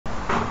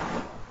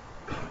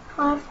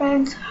Hi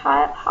friends,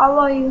 hi, how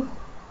are you?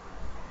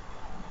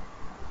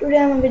 Today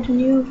I'm with a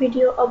new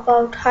video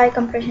about high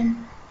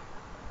compression.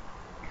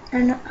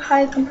 And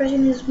high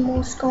compression is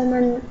most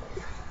common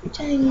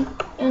thing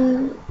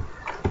in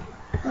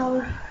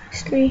our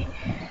history.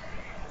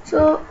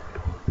 So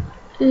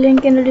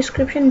link in the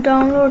description.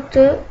 Download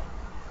the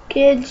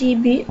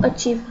KGB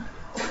Achiever.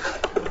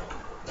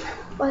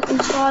 First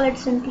install it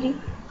simply.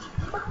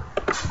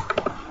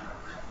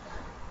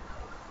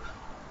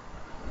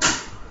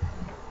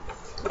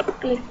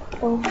 Click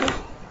OK.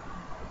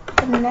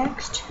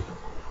 Next.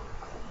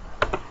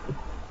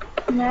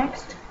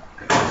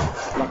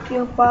 Select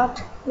your path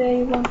where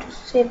you want to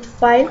save the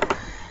file.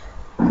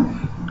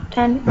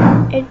 Then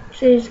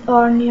it is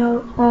on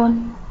your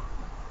own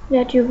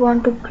that you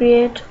want to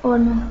create or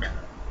not.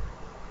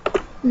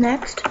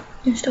 Next,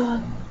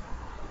 install.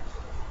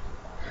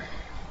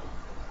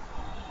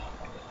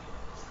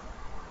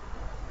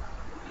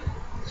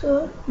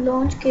 So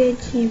launch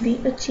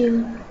KGB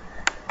Achiever.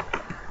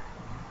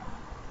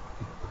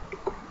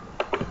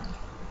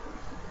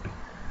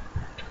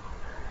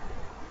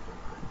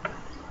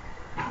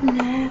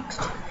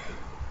 Next,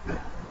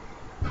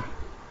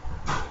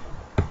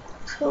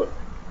 so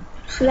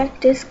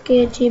select this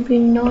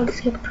KGB node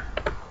zip,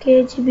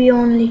 KGB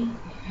only.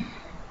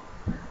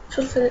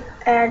 So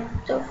add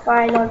the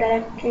file or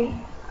directory.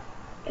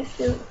 If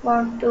you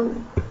want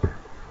to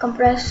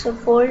compress a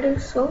folder,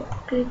 so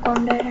click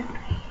on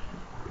directory.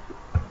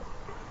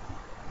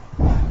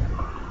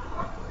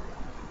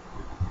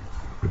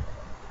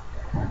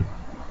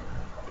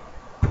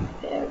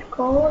 Paired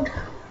code.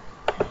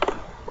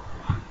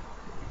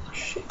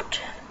 Shit.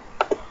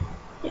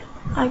 Yeah,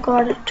 I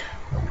got it.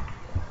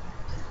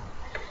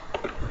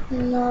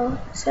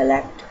 Now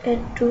select it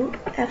to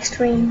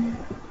extreme.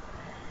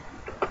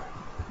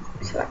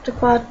 Select the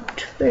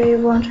part where you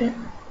want to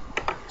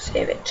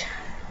save it.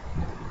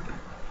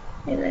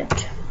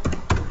 Image.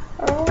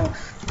 Oh,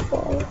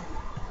 for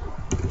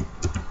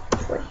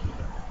free.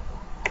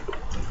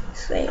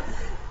 Save.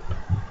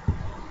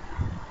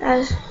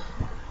 As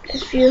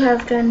if you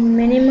have done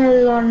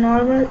minimal or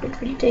normal,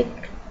 it will take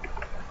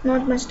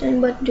not much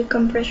time, but the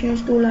compression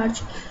is too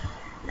large.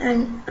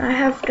 And I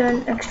have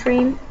done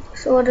extreme,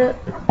 so the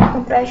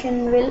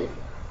compression will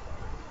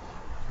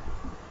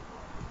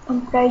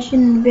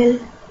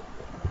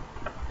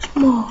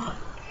small.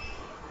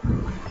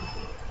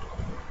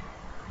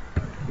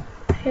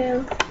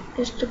 Here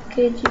is the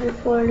KGB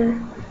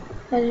folder.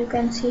 As you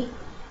can see,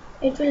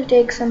 it will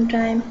take some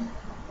time.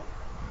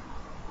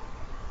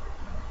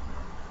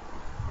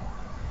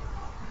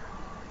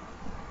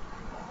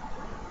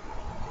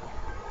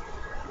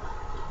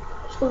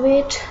 So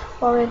wait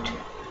for it.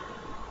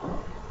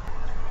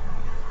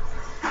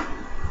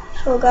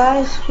 So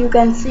guys, you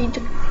can see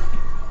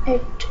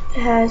it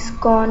has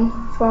gone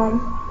from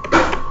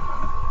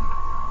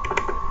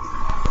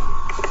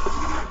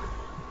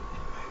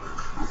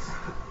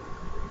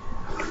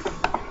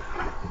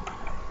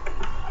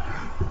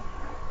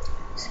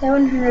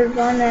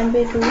 701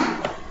 MB to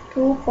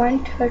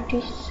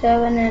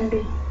 2.37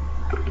 MB.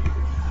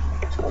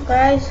 So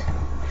guys,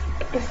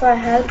 if I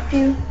helped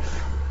you,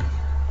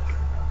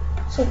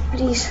 so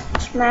please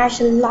smash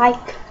a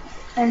like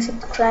and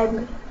subscribe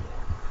me.